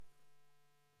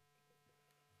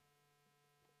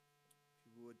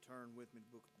would turn with me to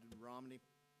the book of Deuteronomy,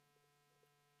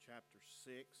 chapter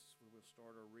 6. We will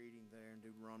start our reading there in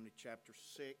Deuteronomy chapter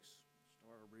 6.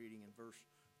 Start our reading in verse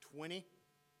 20.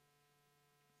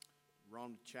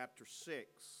 Deuteronomy chapter 6,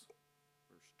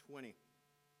 verse 20. You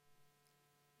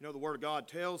know, the Word of God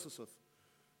tells us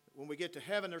when we get to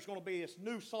heaven, there's going to be this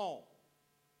new song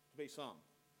to be sung.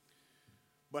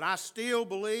 But I still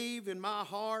believe in my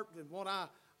heart and what I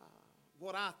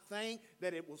think,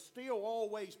 that it will still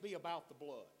always be about the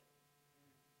blood.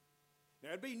 Now,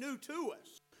 it'd be new to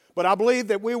us. But I believe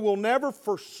that we will never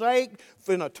forsake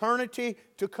in eternity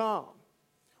to come.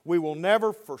 We will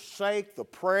never forsake the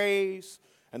praise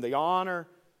and the honor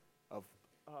of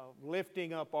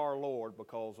lifting up our Lord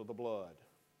because of the blood.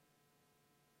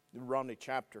 Deuteronomy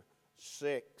chapter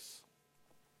 6,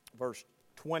 verse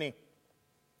 20.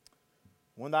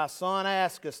 When thy son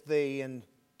asketh thee in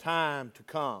time to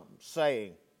come,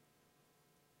 saying,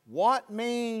 what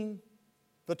mean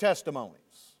the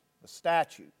testimonies, the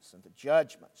statutes, and the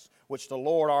judgments which the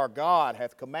Lord our God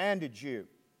hath commanded you?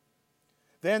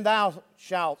 Then thou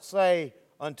shalt say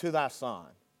unto thy son,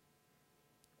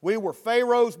 we were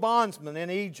Pharaoh's bondsmen in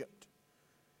Egypt,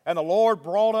 and the Lord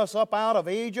brought us up out of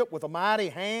Egypt with a mighty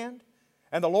hand,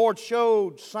 and the Lord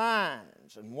showed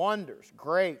signs and wonders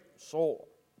great and sore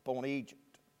upon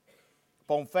Egypt,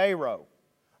 upon Pharaoh,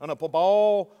 and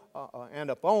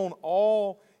upon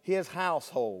all his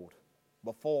household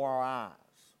before our eyes.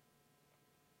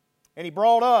 And he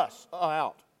brought us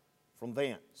out from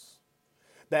thence,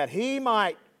 that he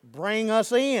might bring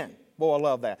us in. Boy, I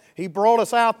love that. He brought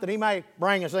us out that he might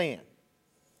bring us in,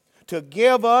 to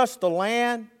give us the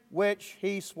land which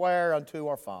he sware unto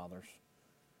our fathers.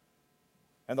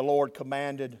 And the Lord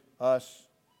commanded us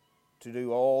to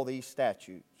do all these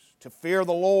statutes, to fear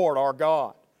the Lord our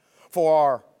God for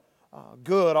our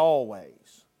good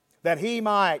always, that he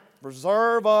might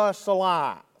preserve us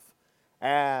alive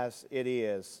as it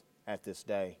is at this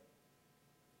day.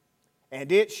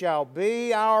 And it shall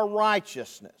be our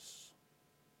righteousness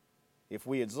if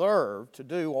we observe to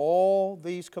do all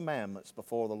these commandments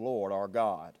before the Lord our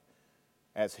God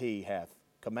as he hath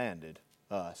commanded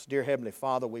us. Dear Heavenly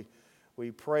Father,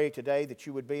 we pray today that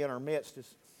you would be in our midst.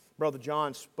 As Brother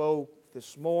John spoke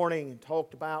this morning and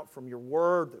talked about from your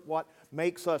word that what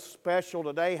makes us special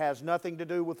today has nothing to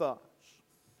do with us.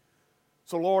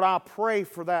 So Lord, I pray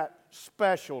for that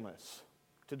specialness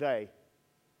today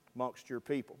amongst your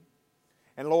people.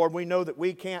 And Lord, we know that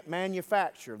we can't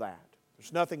manufacture that.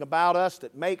 There's nothing about us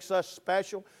that makes us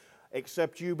special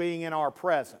except you being in our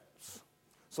presence.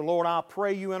 So Lord, I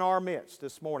pray you in our midst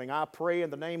this morning. I pray in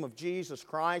the name of Jesus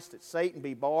Christ that Satan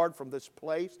be barred from this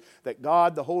place, that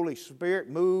God the Holy Spirit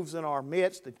moves in our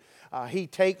midst, that he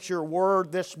takes your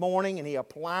word this morning and he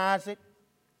applies it,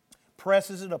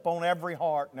 presses it upon every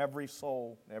heart and every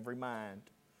soul and every mind.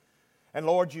 And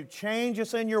Lord, you change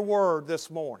us in your word this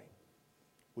morning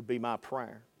would be my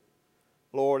prayer.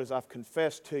 Lord, as I've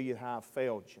confessed to you how I've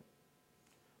failed you,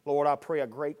 Lord, I pray a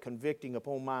great convicting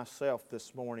upon myself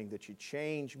this morning that you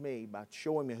change me by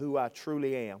showing me who I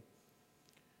truly am.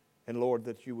 And Lord,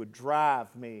 that you would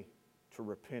drive me to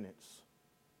repentance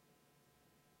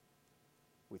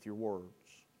with your words.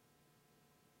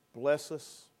 Bless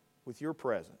us with your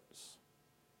presence.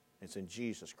 It's in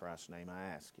Jesus Christ's name I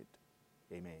ask it.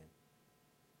 Amen.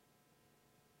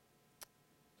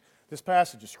 This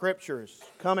passage of Scripture is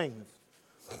coming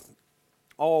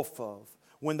off of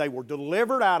when they were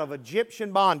delivered out of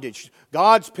Egyptian bondage.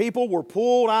 God's people were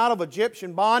pulled out of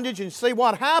Egyptian bondage. And see,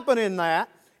 what happened in that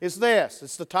is this.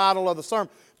 It's the title of the sermon.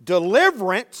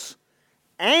 Deliverance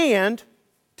and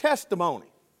testimony.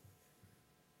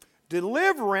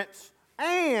 Deliverance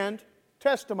and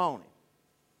testimony.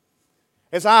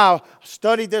 As I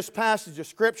studied this passage of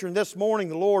Scripture, and this morning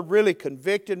the Lord really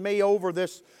convicted me over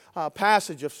this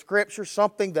passage of Scripture,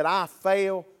 something that I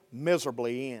fail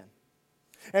miserably in.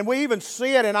 And we even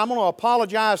see it, and I'm going to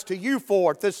apologize to you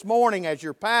for it this morning as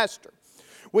your pastor.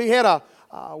 We have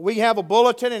a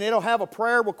bulletin, and it'll have a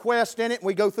prayer request in it. And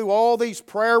we go through all these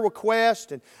prayer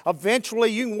requests, and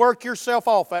eventually you can work yourself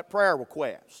off that prayer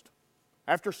request.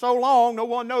 After so long, no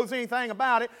one knows anything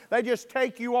about it. They just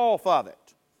take you off of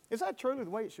it. Is that truly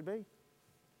the way it should be?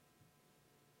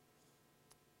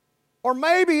 Or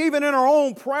maybe even in our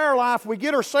own prayer life we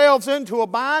get ourselves into a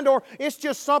bind, or it's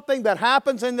just something that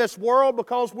happens in this world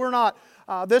because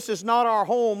this is not our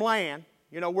homeland.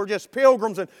 You know, we're just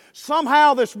pilgrims, and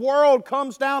somehow this world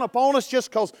comes down upon us just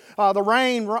because the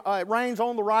rain rains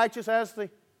on the righteous as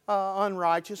the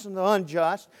unrighteous and the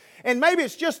unjust. And maybe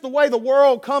it's just the way the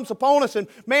world comes upon us, and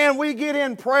man, we get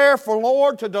in prayer for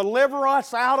Lord to deliver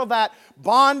us out of that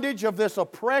bondage of this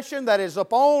oppression that is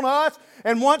upon us.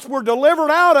 And once we're delivered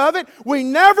out of it, we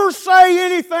never say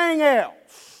anything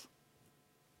else.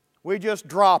 We just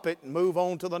drop it and move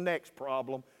on to the next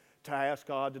problem to ask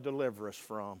God to deliver us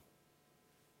from.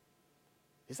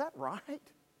 Is that right?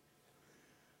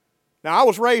 Now, I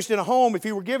was raised in a home, if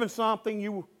you were given something,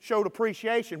 you showed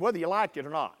appreciation, whether you liked it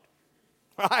or not.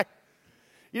 Right?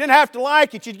 You didn't have to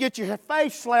like it. You'd get your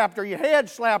face slapped or your head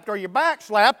slapped or your back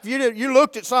slapped. You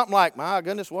looked at something like, my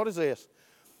goodness, what is this?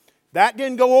 That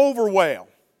didn't go over well.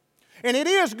 And it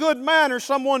is good manners,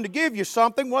 someone to give you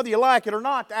something, whether you like it or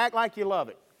not, to act like you love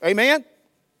it. Amen?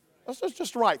 That's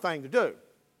just the right thing to do.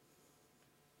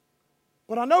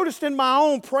 But I noticed in my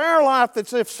own prayer life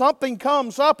that if something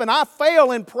comes up and I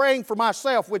fail in praying for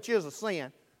myself, which is a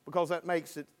sin, because that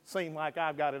makes it seem like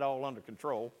I've got it all under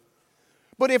control.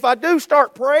 But if I do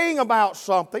start praying about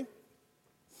something,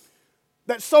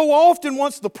 that so often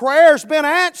once the prayer's been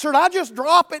answered, I just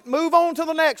drop it and move on to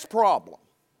the next problem.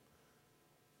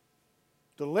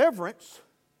 Deliverance,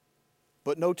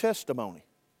 but no testimony.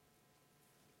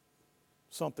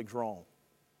 Something's wrong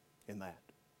in that.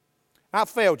 I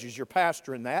failed you as your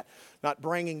pastor in that, not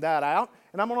bringing that out,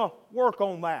 and I'm going to work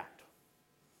on that.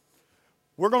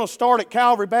 We're going to start at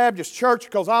Calvary Baptist Church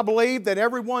because I believe that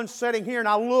everyone sitting here, and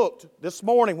I looked this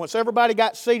morning once everybody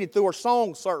got seated through our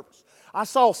song service, I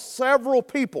saw several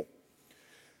people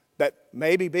that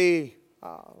maybe be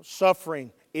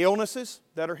suffering illnesses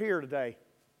that are here today.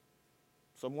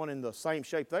 Someone in the same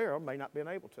shape there may not have been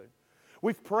able to.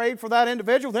 We've prayed for that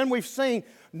individual, then we've seen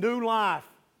new life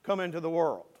come into the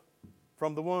world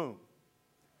from the womb.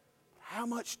 How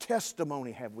much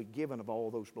testimony have we given of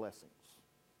all those blessings?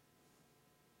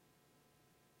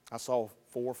 I saw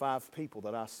 4 or 5 people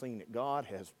that I've seen that God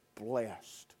has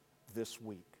blessed this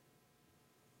week.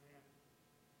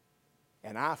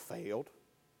 And I failed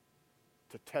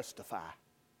to testify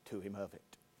to him of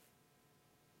it.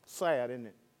 Sad, isn't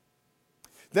it?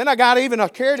 Then I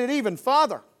carried it even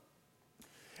further.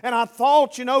 And I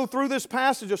thought, through this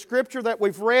passage of Scripture that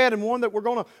we've read and one that we're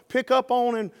going to pick up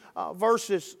on in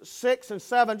verses 6 and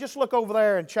 7. Just look over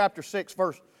there in chapter 6,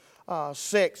 verse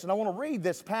 6. And I want to read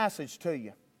this passage to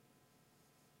you.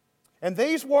 And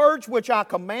these words which I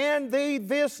command thee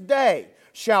this day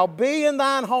shall be in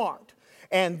thine heart.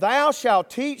 And thou shalt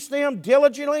teach them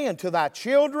diligently unto thy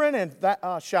children, and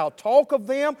thou shalt talk of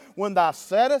them when thou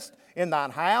sittest in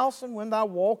thine house, and when thou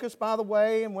walkest by the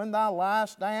way, and when thou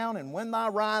liest down, and when thou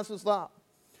risest up.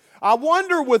 I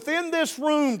wonder within this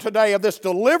room today of this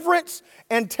deliverance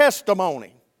and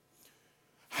testimony,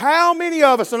 how many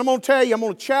of us, and I'm going to tell you, I'm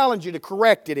going to challenge you to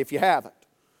correct it if you haven't,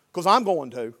 because I'm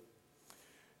going to.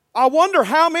 I wonder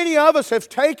how many of us have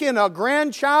taken a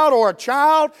grandchild or a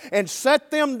child and set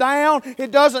them down.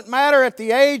 It doesn't matter at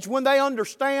the age when they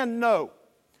understand no.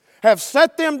 Have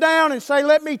set them down and say,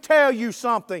 let me tell you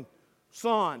something,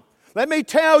 son. Let me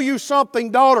tell you something,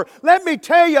 daughter. Let me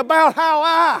tell you about how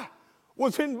I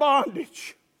was in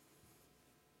bondage.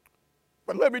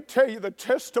 But let me tell you the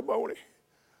testimony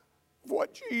of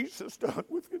what Jesus done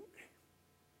within me.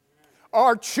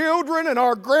 Our children and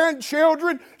our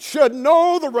grandchildren should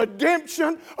know the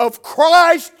redemption of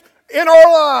Christ in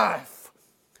our life.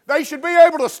 They should be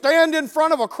able to stand in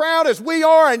front of a crowd as we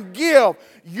are and give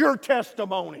your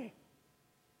testimony.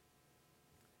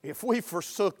 If we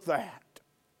forsook that,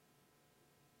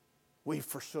 we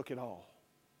forsook it all.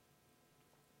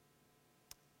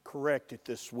 Correct it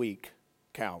this week,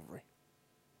 Calvary.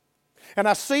 And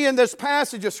I see in this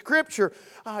passage of Scripture,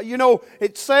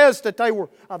 it says that the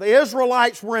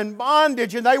Israelites were in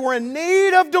bondage and they were in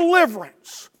need of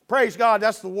deliverance. Praise God,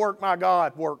 that's the work my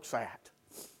God works at.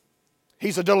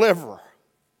 He's a deliverer.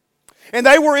 And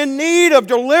they were in need of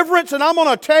deliverance, and I'm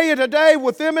going to tell you today,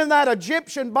 with them in that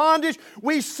Egyptian bondage,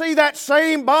 we see that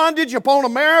same bondage upon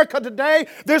America today.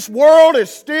 This world is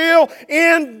still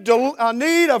in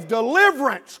need of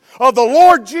deliverance of the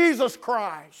Lord Jesus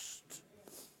Christ.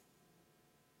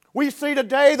 We see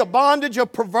today the bondage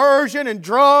of perversion and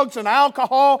drugs and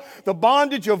alcohol, the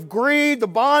bondage of greed, the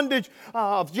bondage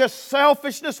of just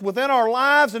selfishness within our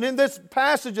lives. And in this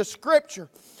passage of Scripture,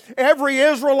 every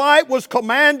Israelite was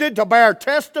commanded to bear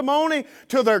testimony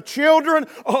to their children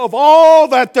of all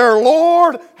that their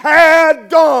Lord had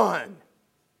done.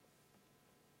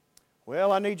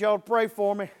 Well, I need y'all to pray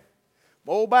for me.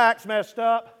 My old back's messed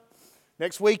up.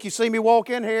 Next week you see me walk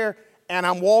in here, and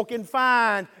I'm walking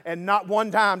fine, and not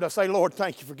one time to say, Lord,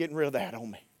 thank you for getting rid of that on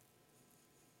me.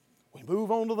 We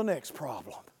move on to the next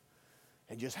problem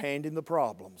and just hand him the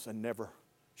problems and never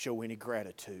show any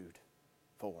gratitude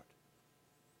for it.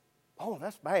 Oh,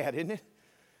 that's bad, isn't it?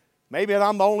 Maybe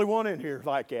I'm the only one in here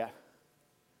like that.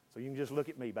 So you can just look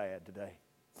at me bad today.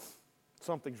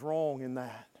 Something's wrong in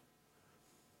that.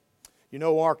 You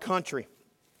know, our country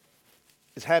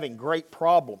is having great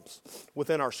problems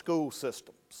within our school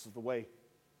systems, the way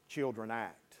children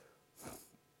act.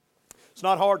 It's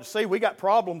not hard to see. We got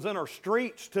problems in our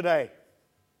streets today.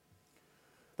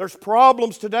 There's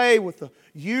problems today with the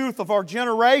youth of our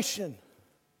generation.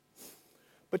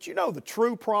 But you know the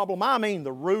true problem, I mean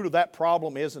the root of that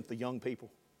problem isn't the young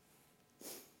people.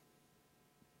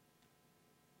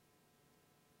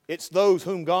 It's those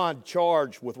whom God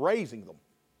charged with raising them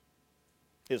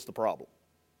is the problem.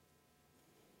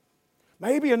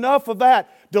 Maybe enough of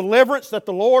that deliverance that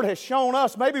the Lord has shown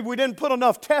us, maybe we didn't put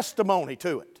enough testimony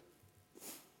to it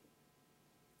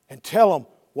and tell them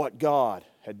what God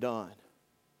had done.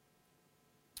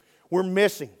 We're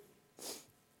missing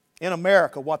in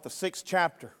America what the 6th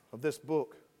chapter of this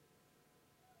book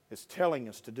is telling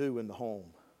us to do in the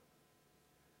home.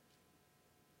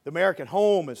 The American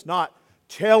home is not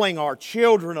telling our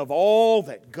children of all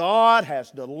that God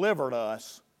has delivered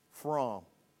us from.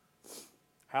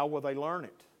 How will they learn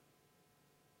it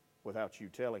without you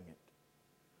telling it?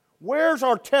 Where's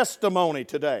our testimony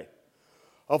today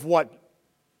of what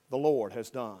the Lord has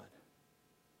done?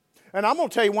 And I'm going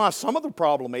to tell you why some of the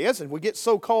problem is, and we get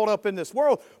so caught up in this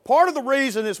world, part of the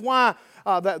reason is why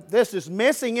that this is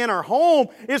missing in our home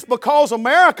is because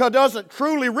America doesn't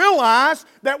truly realize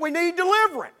that we need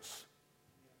deliverance.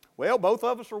 Well, both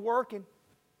of us are working.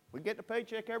 We get the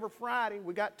paycheck every Friday.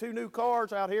 We got 2 new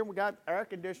cars out here, and we got air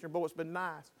conditioner. Boy, it's been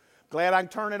nice. Glad I can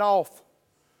turn it off.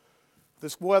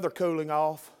 This weather cooling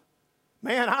off.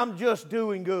 Man, I'm just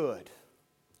doing good.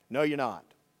 No, you're not.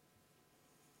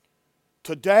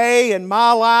 Today in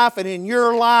my life and in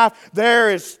your life,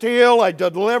 there is still a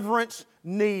deliverance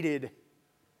needed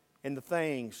in the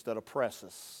things that oppress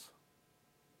us.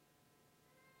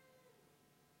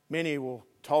 Many will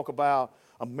talk about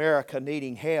America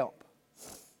needing help.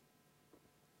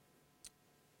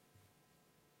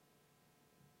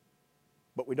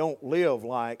 But we don't live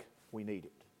like we need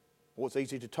it. Well, it's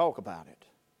easy to talk about it.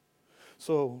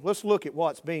 So let's look at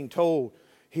what's being told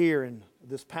here in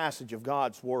this passage of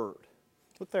God's Word.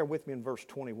 Look there with me in verse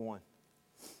 21.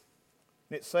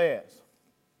 And it says,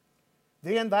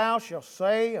 Then thou shalt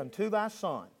say unto thy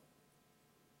son,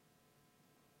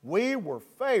 We were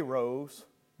Pharaoh's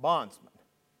bondsmen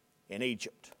in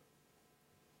Egypt.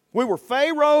 We were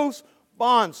Pharaoh's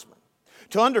bondsmen.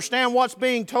 To understand what's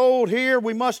being told here,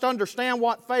 we must understand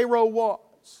what Pharaoh was.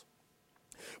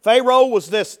 Pharaoh was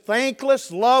this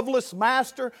thankless, loveless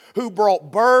master who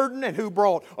brought burden and who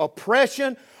brought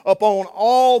oppression upon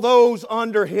all those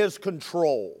under his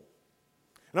control.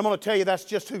 And I'm going to tell you that's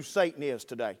just who Satan is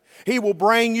today. He will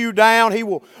bring you down. He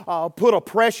will put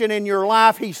oppression in your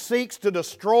life. He seeks to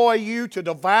destroy you, to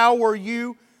devour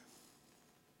you.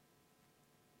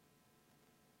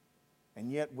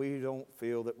 And yet we don't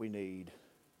feel that we need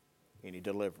any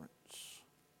deliverance.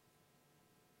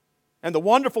 And the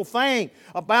wonderful thing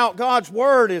about God's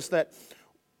Word is that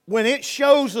when it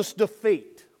shows us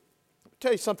defeat, let me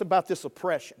tell you something about this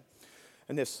oppression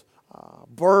and this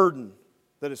burden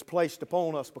that is placed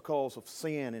upon us because of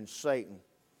sin and Satan.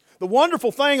 The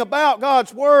wonderful thing about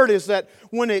God's Word is that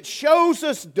when it shows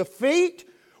us defeat,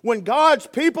 when God's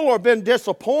people have been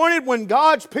disappointed, when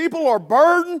God's people are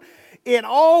burdened, it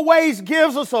always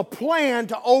gives us a plan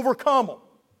to overcome them.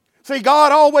 See,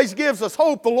 God always gives us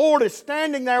hope. The Lord is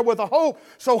standing there with a hope.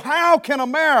 So how can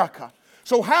America,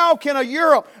 so how can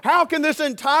Europe, how can this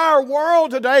entire world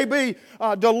today be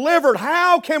delivered?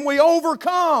 How can we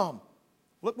overcome?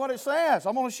 Look what it says.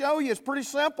 I'm going to show you. It's pretty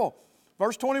simple.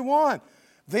 Verse 21.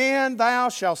 Then thou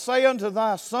shalt say unto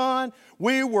thy son,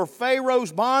 We were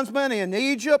Pharaoh's bondsmen in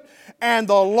Egypt, and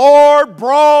the Lord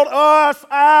brought us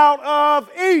out of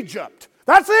Egypt.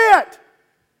 That's it.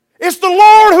 It's the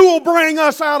Lord who will bring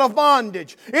us out of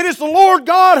bondage. It is the Lord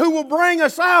God who will bring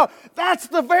us out. That's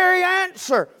the very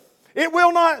answer. It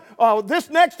will not, this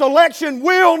next election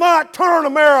will not turn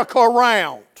America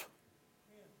around.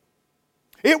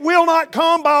 It will not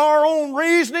come by our own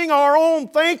reasoning, our own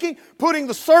thinking, putting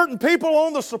the certain people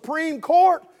on the Supreme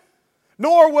Court,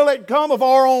 nor will it come of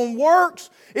our own works.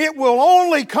 It will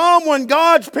only come when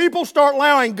God's people start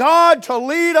allowing God to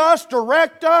lead us,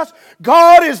 direct us.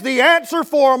 God is the answer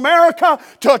for America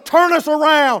to turn us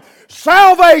around.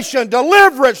 Salvation,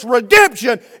 deliverance,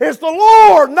 redemption is the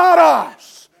Lord, not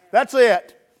us. That's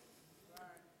it.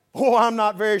 Oh, I'm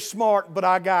not very smart, but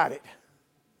I got it.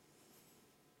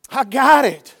 I got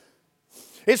it.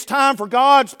 It's time for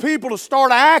God's people to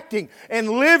start acting and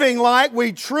living like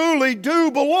we truly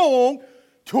do belong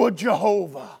to a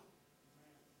Jehovah.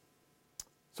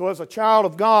 So as a child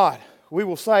of God, we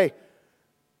will say,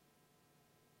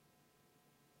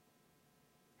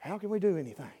 how can we do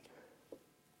anything?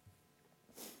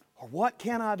 Or what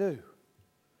can I do?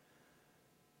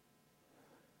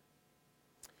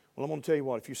 Well, I'm going to tell you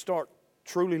what, if you start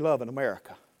truly loving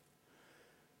America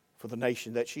for the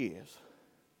nation that she is,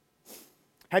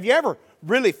 have you ever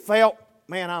really felt,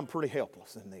 man, I'm pretty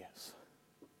helpless in this?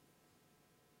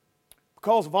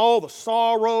 Because of all the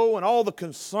sorrow and all the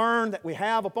concern that we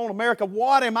have upon America,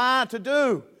 what am I to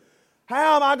do?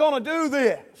 How am I going to do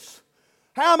this?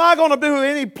 How am I going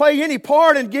to play any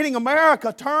part in getting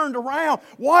America turned around?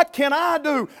 What can I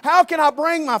do? How can I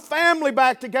bring my family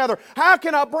back together? How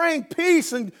can I bring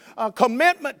peace and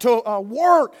commitment to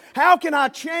work? How can I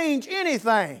change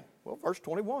anything? Well, verse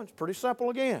 21 is pretty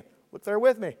simple again. Look there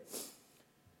with me.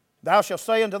 Thou shalt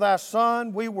say unto thy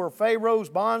son, we were Pharaoh's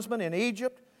bondsmen in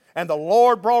Egypt, and the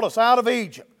Lord brought us out of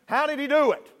Egypt. How did He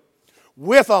do it?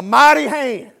 With a mighty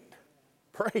hand.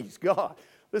 Praise God.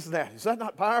 Listen to that. Is that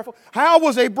not powerful? How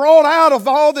was they brought out of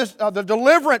all this, the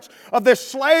deliverance of this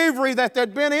slavery that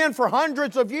they'd been in for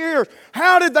hundreds of years?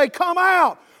 How did they come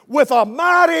out? With a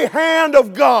mighty hand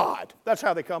of God. That's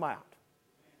how they come out.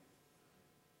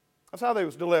 That's how they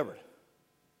was delivered.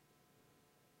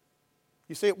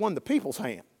 You see, it wasn't the people's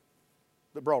hand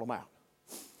that brought them out.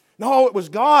 No, it was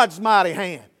God's mighty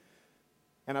hand.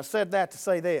 And I said that to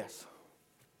say this.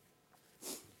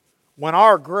 When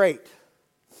our great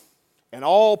and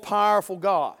all-powerful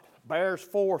God bears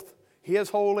forth His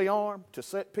holy arm to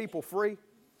set people free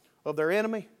of their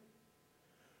enemy,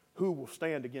 who will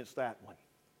stand against that one?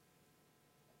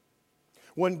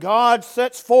 When God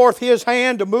sets forth His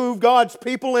hand to move God's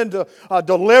people into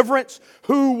deliverance,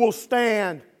 who will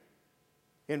stand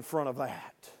in front of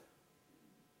that?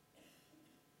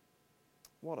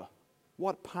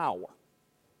 What power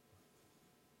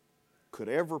could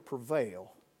ever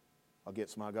prevail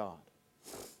against my God?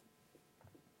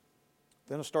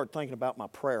 Then I started thinking about my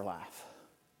prayer life.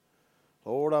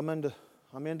 Lord, I'm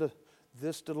into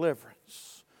this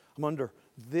deliverance. I'm under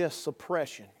this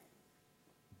oppression.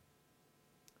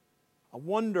 I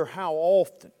wonder how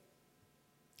often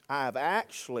I have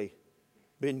actually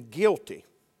been guilty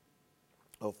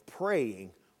of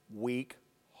praying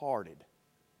weak-hearted.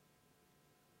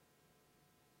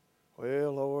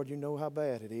 Well, Lord, you know how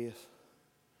bad it is.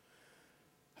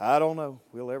 I don't know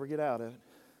if we'll ever get out of it.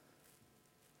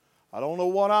 I don't know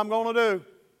what I'm going to do.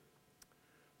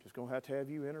 Just going to have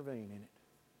you intervene in it.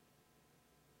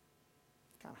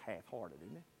 It's kind of half-hearted,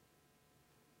 isn't it?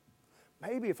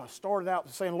 Maybe if I started out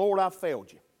saying, Lord, I've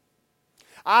failed you.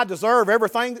 I deserve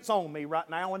everything that's on me right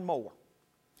now and more.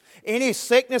 Any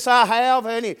sickness I have,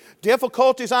 any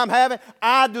difficulties I'm having,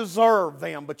 I deserve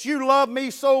them. But you love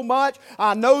me so much.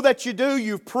 I know that you do.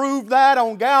 You've proved that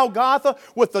on Golgotha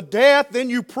with the death. Then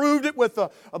you proved it with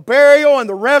the burial and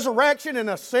the resurrection and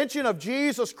ascension of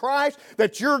Jesus Christ,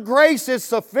 that your grace is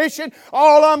sufficient.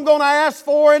 All I'm going to ask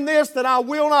for in this, that I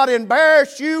will not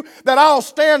embarrass you, that I'll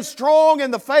stand strong in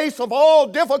the face of all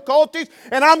difficulties,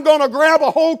 and I'm going to grab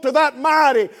a hold to that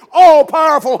mighty,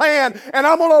 all-powerful hand, and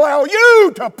I'm going to allow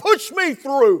you to push me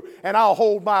through, and I'll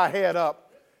hold my head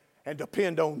up and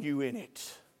depend on you in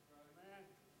it.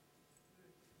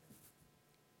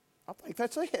 I think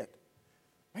that's it.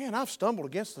 Man, I've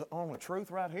stumbled on the truth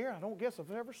right here I don't guess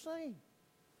I've ever seen.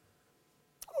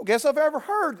 I don't guess I've ever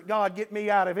heard that God get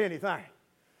me out of anything.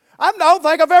 I don't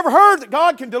think I've ever heard that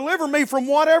God can deliver me from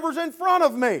whatever's in front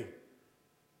of me. Of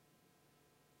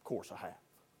course I have.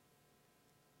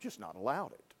 Just not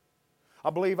allowed it. I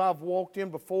believe I've walked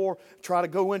in before, try to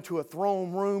go into a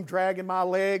throne room, dragging my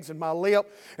legs and my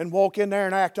lip, and walk in there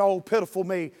and act all pitiful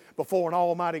me before an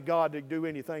almighty God to do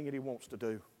anything that He wants to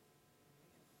do.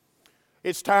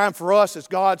 It's time for us as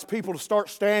God's people to start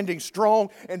standing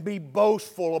strong and be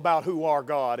boastful about who our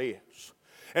God is.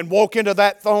 And walk into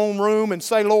that throne room and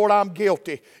say, Lord, I'm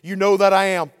guilty. You know that I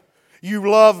am.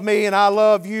 You love me and I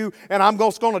love you, and I'm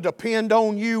just going to depend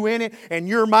on you in it, and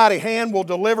your mighty hand will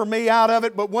deliver me out of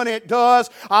it. But when it does,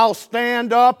 I'll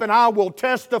stand up and I will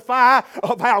testify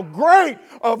of how great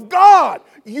of God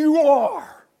you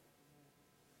are.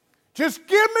 Just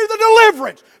give me the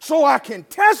deliverance so I can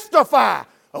testify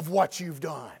of what you've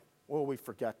done. Well, we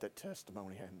forgot that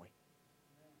testimony, haven't we?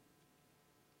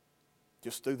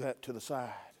 Just threw that to the side.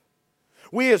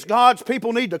 We as God's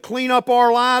people need to clean up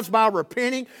our lives by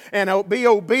repenting and be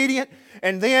obedient.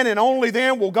 And then and only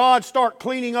then will God start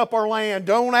cleaning up our land.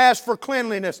 Don't ask for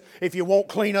cleanliness if you won't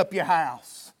clean up your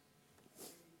house.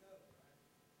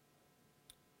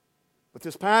 But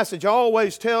this passage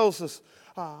always tells us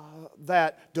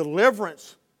that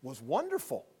deliverance was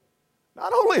wonderful.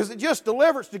 Not only is it just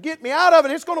deliverance to get me out of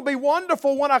it, it's going to be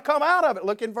wonderful when I come out of it.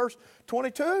 Look in verse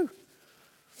 22.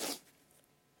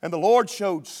 And the Lord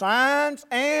showed signs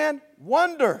and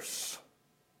wonders.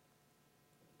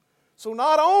 So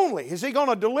not only is He going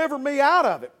to deliver me out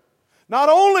of it, not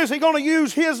only is He going to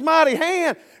use His mighty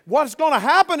hand, what's going to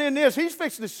happen in this, He's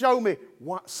fixing to show me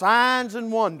signs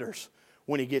and wonders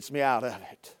when He gets me out of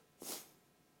it.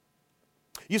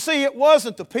 You see, it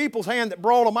wasn't the people's hand that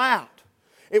brought them out.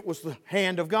 It was the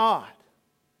hand of God.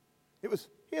 It was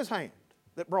His hand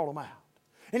that brought them out.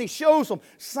 And He shows them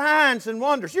signs and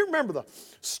wonders. You remember the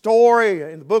story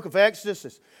in the book of Exodus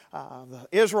as the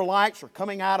Israelites are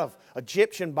coming out of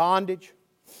Egyptian bondage.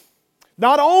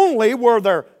 Not only were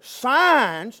there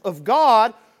signs of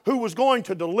God who was going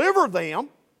to deliver them,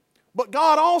 but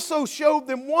God also showed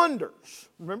them wonders.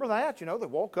 Remember that? You know, they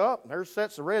woke up and there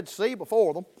sits the Red Sea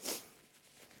before them.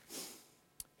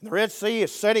 The Red Sea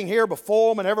is sitting here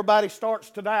before them and everybody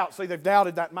starts to doubt. See, they've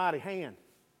doubted that mighty hand,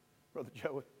 Brother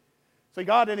Joey. See,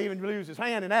 God didn't even use His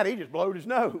hand in that. He just blowed His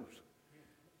nose.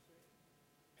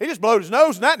 He just blowed His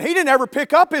nose in that, and He didn't ever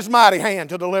pick up His mighty hand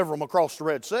to deliver them across the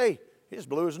Red Sea. He just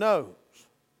blew His nose.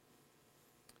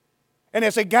 And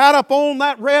as they got up on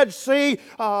that Red Sea,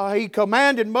 He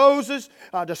commanded Moses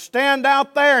to stand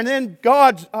out there, and then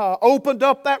God opened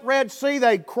up that Red Sea.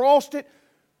 They crossed it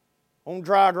on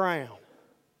dry ground.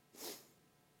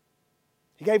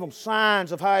 He gave them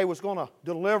signs of how He was going to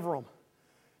deliver them.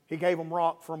 He gave them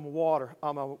water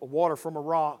from a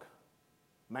rock,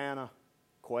 manna,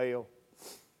 quail,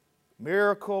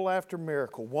 miracle after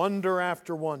miracle, wonder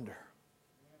after wonder.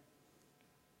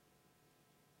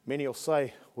 Many will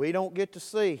say, we don't get to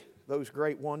see those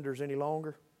great wonders any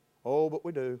longer. Oh, but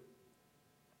we do.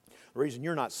 The reason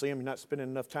you're not seeing them, you're not spending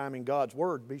enough time in God's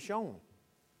Word to be shown.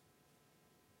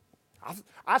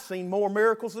 I've seen more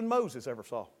miracles than Moses ever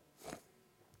saw.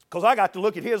 Because I got to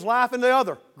look at his life and the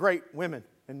other great women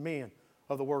and men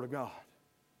of the Word of God.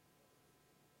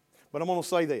 But I'm going to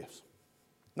say this.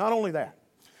 Not only that.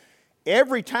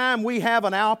 Every time we have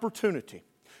an opportunity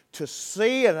to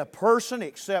see a person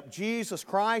accept Jesus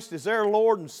Christ as their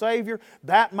Lord and Savior,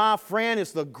 that, my friend,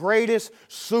 is the greatest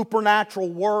supernatural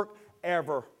work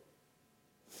ever.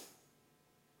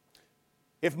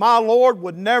 If my Lord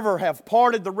would never have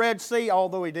parted the Red Sea,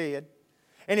 although He did,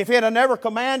 and if He had never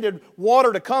commanded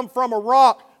water to come from a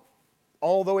rock,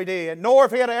 although He did, nor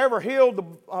if He had ever healed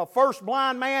the first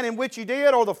blind man, in which He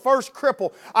did, or the first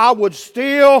cripple, I would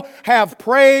still have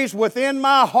praise within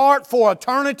my heart for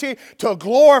eternity to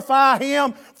glorify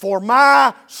Him for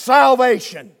my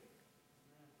salvation.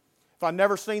 If I'd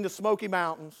never seen the Smoky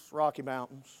Mountains, Rocky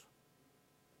Mountains,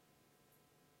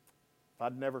 if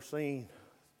I'd never seen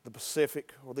the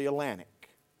Pacific or the Atlantic,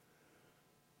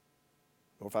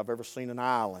 or if I've ever seen an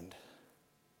island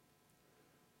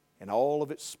in all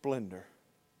of its splendor,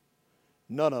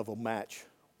 none of them match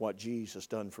what Jesus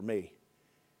done for me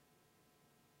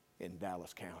in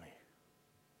Dallas County.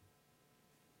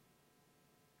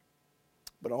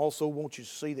 But I also want you to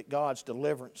see that God's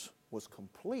deliverance was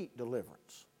complete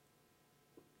deliverance.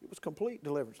 It was complete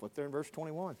deliverance. Look there in verse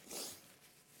 21.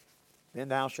 Then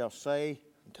thou shalt say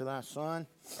unto thy son,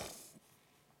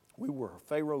 we were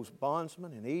Pharaoh's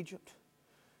bondsmen in Egypt,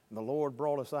 and the Lord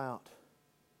brought us out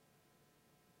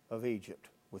of Egypt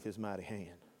with His mighty hand.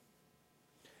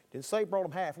 Didn't say He brought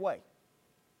them halfway.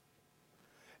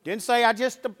 Didn't say I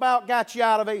just about got you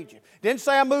out of Egypt. Didn't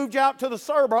say I moved you out to the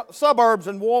suburbs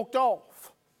and walked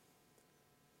off.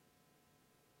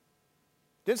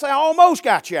 Didn't say I almost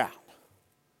got you out.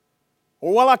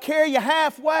 Or will I carry you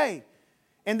halfway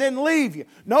and then leave you?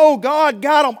 No, God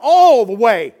got them all the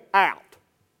way out.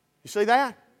 You see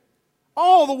that?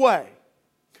 All the way.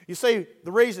 You see,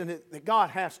 the reason that God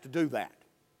has to do that.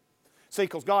 See,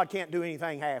 because God can't do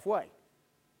anything halfway.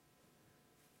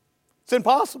 It's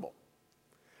impossible.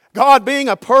 God being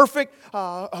a perfect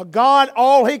God,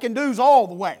 all He can do is all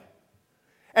the way.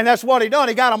 And that's what He done.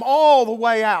 He got them all the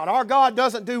way out. Our God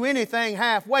doesn't do anything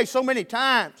halfway. So many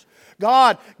times,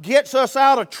 God gets us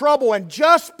out of trouble, and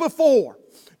just before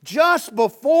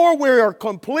we are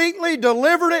completely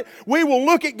delivered it, we will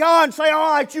look at God and say,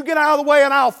 all right, you get out of the way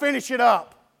and I'll finish it up.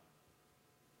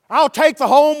 I'll take the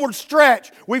homeward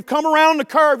stretch. We've come around the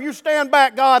curve. You stand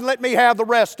back, God, and let me have the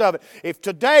rest of it. If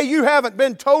today you haven't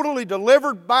been totally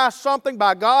delivered by something,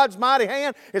 by God's mighty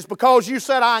hand, it's because you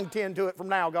said, I can tend to it from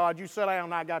now, God. You sit down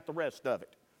and I got the rest of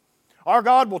it. Our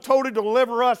God will totally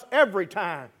deliver us every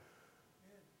time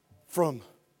from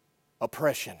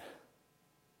oppression.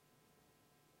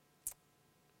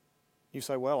 You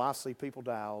say, well, I see people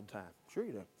die all the time. Sure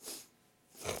you do.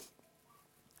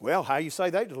 Well, how you say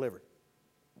they delivered?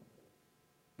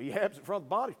 Be absent from the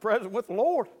body, present with the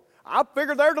Lord. I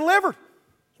figure they're delivered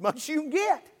as much as you can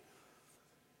get.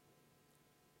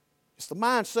 It's the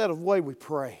mindset of the way we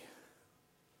pray.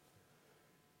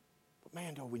 But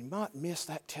man, we might miss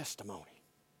that testimony.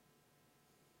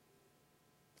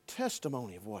 The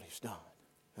testimony of what He's done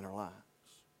in our lives.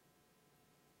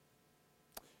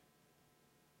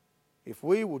 If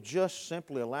we will just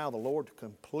simply allow the Lord to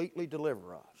completely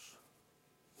deliver us,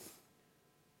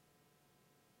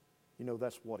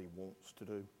 that's what He wants to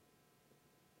do.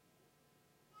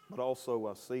 But also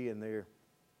I see in there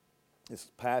this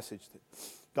passage that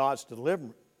God's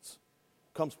deliverance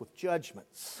comes with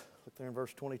judgments. Look there in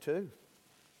verse 22.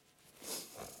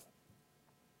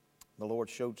 The Lord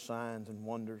showed signs and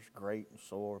wonders great and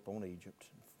sore upon Egypt,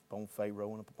 upon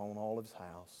Pharaoh and upon all of his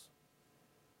house,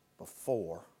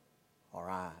 before our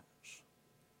eyes.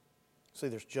 See,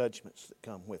 there's judgments that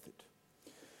come with it.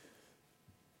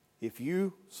 If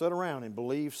you sit around and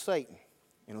believe Satan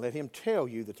and let him tell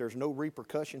you that there's no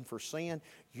repercussion for sin,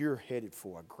 you're headed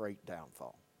for a great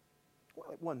downfall. Well,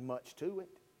 it wasn't much to it.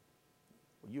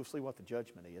 Well, you'll see what the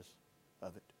judgment is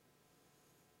of it.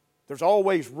 There's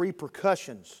always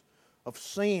repercussions of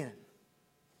sin.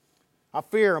 I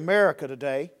fear America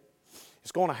today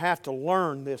is going to have to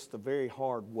learn this the very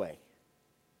hard way,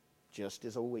 just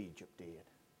as old Egypt did.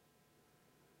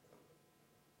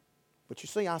 But you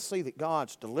see, I see that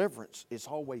God's deliverance is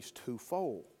always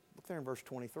twofold. Look there in verse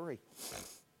 23.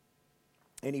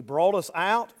 And He brought us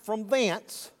out from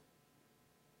thence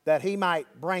that He might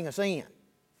bring us in.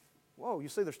 Whoa, you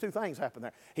see there's two things happen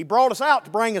there. He brought us out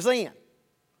to bring us in.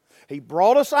 He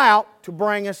brought us out to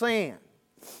bring us in.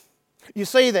 You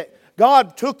see that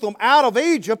God took them out of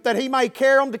Egypt that He may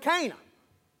carry them to Canaan,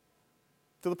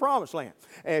 to the promised land.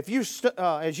 And if you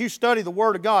as you study the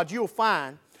Word of God, you'll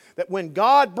find that when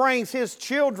God brings His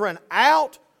children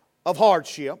out of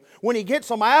hardship, when He gets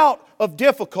them out of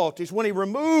difficulties, when He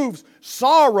removes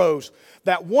sorrows,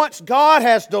 that once God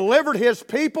has delivered His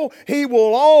people, He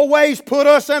will always put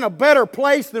us in a better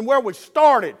place than where we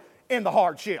started in the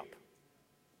hardship.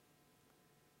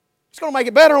 It's going to make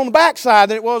it better on the backside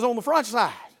than it was on the front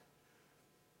side.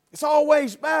 It's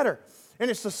always better. And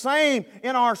it's the same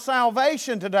in our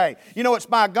salvation today. It's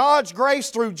by God's grace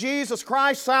through Jesus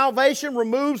Christ, salvation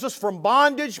removes us from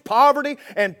bondage, poverty,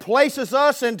 and places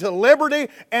us into liberty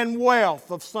and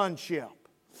wealth of sonship.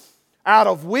 Out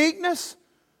of weakness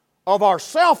of our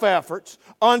self-efforts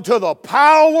unto the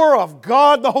power of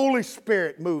God the Holy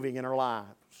Spirit moving in our lives.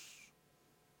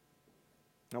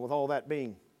 Now, with all that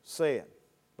being said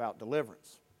about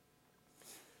deliverance,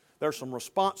 there's some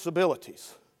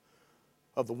responsibilities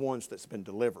of the ones that's been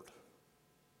delivered.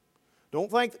 Don't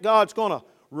think that God's going to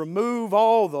remove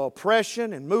all the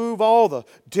oppression and move all the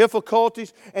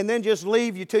difficulties and then just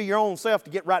leave you to your own self to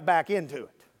get right back into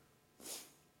it.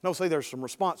 No, see, there's some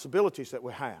responsibilities that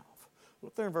we have.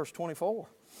 Look there in verse 24.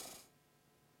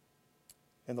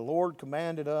 And the Lord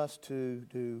commanded us to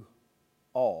do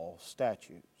all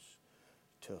statutes,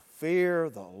 to fear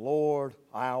the Lord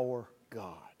our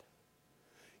God.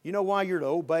 You know why you're to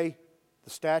obey the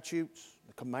statutes,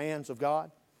 the commands of God?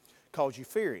 Because you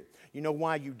fear Him. You know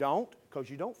why you don't? Because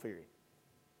you don't fear Him.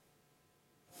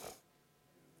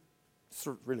 That's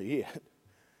really it.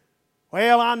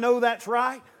 Well, I know that's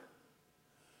right,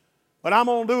 but I'm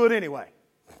going to do it anyway.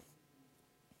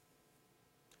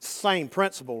 It's the same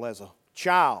principle as a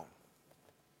child.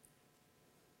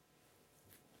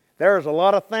 There's a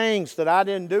lot of things that I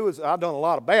didn't do. I've done a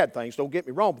lot of bad things, don't get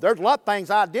me wrong, but there's a lot of things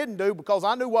I didn't do because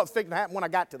I knew what was fixing to happen when I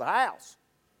got to the house.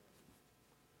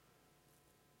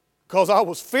 Because I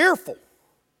was fearful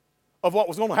of what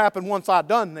was going to happen once I'd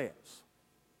done this.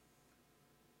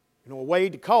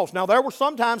 Weighed the cost. Now, there were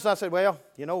some times I said, well,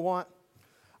 you know what?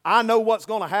 I know what's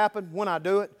going to happen when I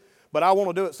do it, but I want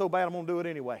to do it so bad I'm going to do it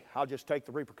anyway. I'll just take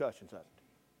the repercussions of it.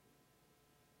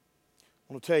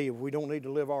 I want to tell you, we don't need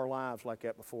to live our lives like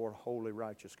that before a holy,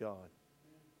 righteous God.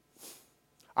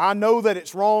 I know that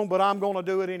it's wrong, but I'm going to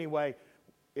do it anyway.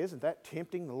 Isn't that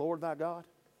tempting the Lord thy God?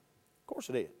 Of course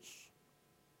it is.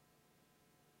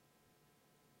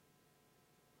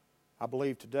 I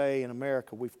believe today in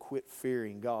America we've quit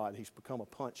fearing God. He's become a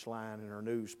punchline in our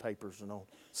newspapers and on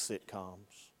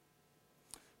sitcoms.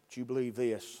 But you believe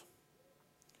this,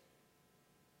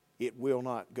 it will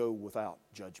not go without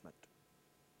judgment.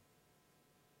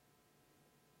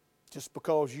 Just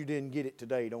because you didn't get it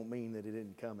today don't mean that it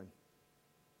isn't coming.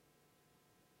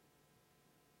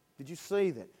 Did you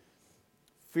see that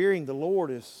fearing the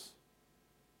Lord it's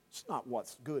not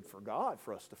what's good for God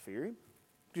for us to fear Him.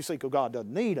 Do you see, because God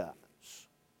doesn't need us.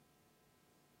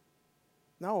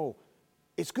 No,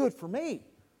 It's good for me.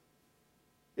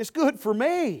 It's good for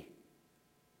me.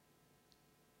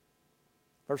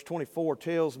 Verse 24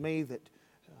 tells me that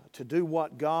to do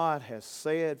what God has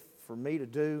said for me to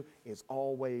do is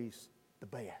always the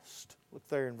best. Look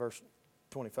there in verse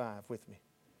 25 with me.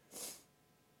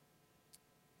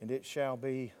 And it shall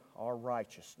be our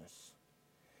righteousness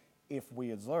if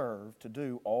we observe to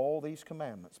do all these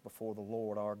commandments before the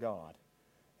Lord our God,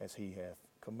 as He hath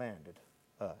commanded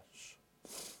us.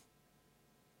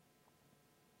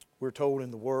 We're told in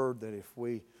the Word that if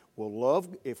we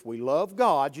love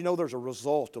God, you know there's a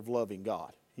result of loving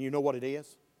God. You know what it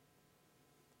is?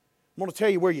 I'm going to tell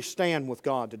you where you stand with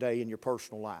God today in your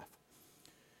personal life.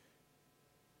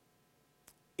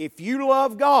 If you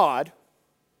love God,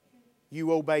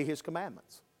 you obey His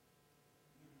commandments.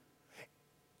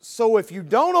 So if you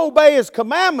don't obey His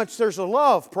commandments, there's a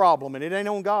love problem, and it ain't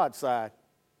on God's side.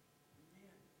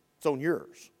 It's on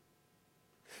yours.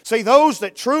 See, those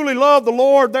that truly love the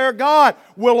Lord their God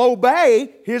will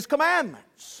obey His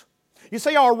commandments. You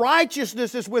see, our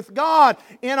righteousness is with God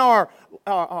in our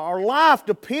life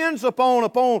depends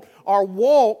upon our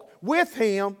walk with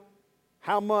Him.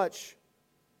 How much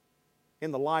in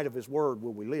the light of His Word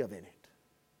will we live in it?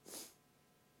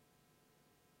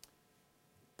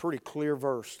 Pretty clear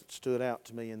verse that stood out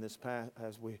to me in this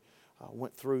as we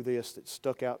went through this, that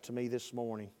stuck out to me this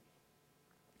morning.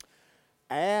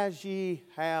 As ye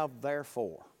have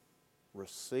therefore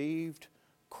received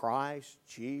Christ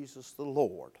Jesus the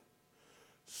Lord,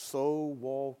 so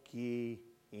walk ye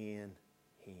in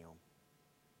Him.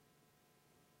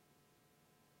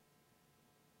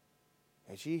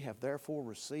 As ye have therefore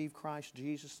received Christ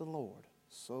Jesus the Lord,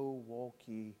 so walk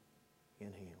ye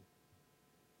in Him.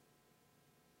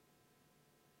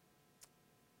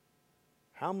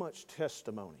 How much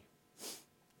testimony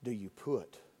do you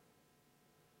put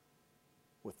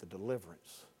with the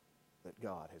deliverance that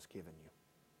God has given you?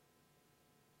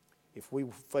 If we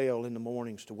fail in the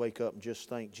mornings to wake up and just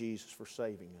thank Jesus for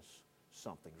saving us,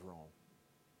 something's wrong.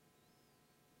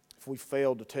 If we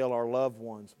fail to tell our loved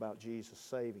ones about Jesus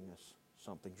saving us,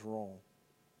 something's wrong.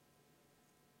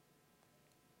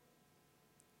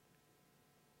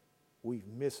 We're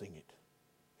missing it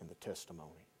in the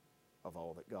testimony of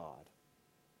all that God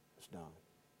has done.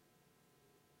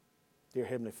 Dear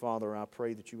Heavenly Father, I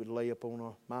pray that You would lay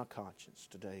upon my conscience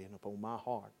today and upon my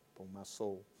heart, upon my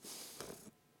soul,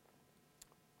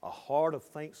 a heart of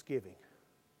thanksgiving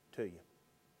to You.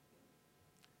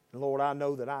 And Lord, I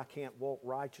know that I can't walk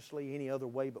righteously any other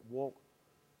way but walk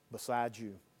beside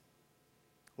You.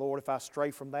 Lord, if I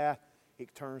stray from that,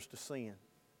 it turns to sin.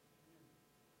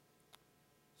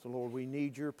 So Lord, we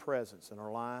need Your presence in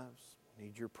our lives. We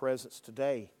need Your presence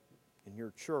today in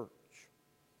Your church.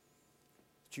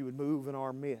 That You would move in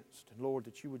our midst. And Lord,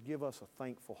 that You would give us a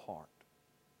thankful heart.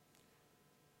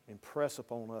 Impress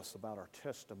upon us about our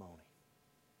testimony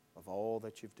of all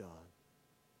that You've done.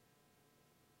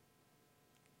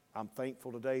 I'm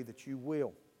thankful today that You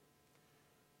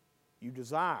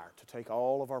desire to take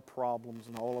all of our problems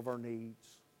and all of our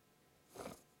needs.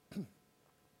 But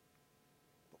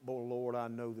boy, Lord, I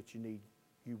know that You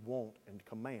want and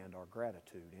command our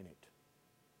gratitude in it.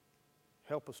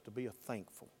 Help us to be a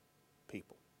thankful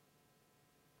people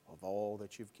of all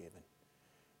that You've given.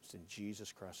 It's in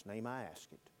Jesus Christ's name I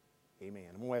ask it. Amen.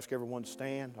 I'm going to ask everyone to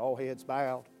stand, all heads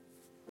bowed.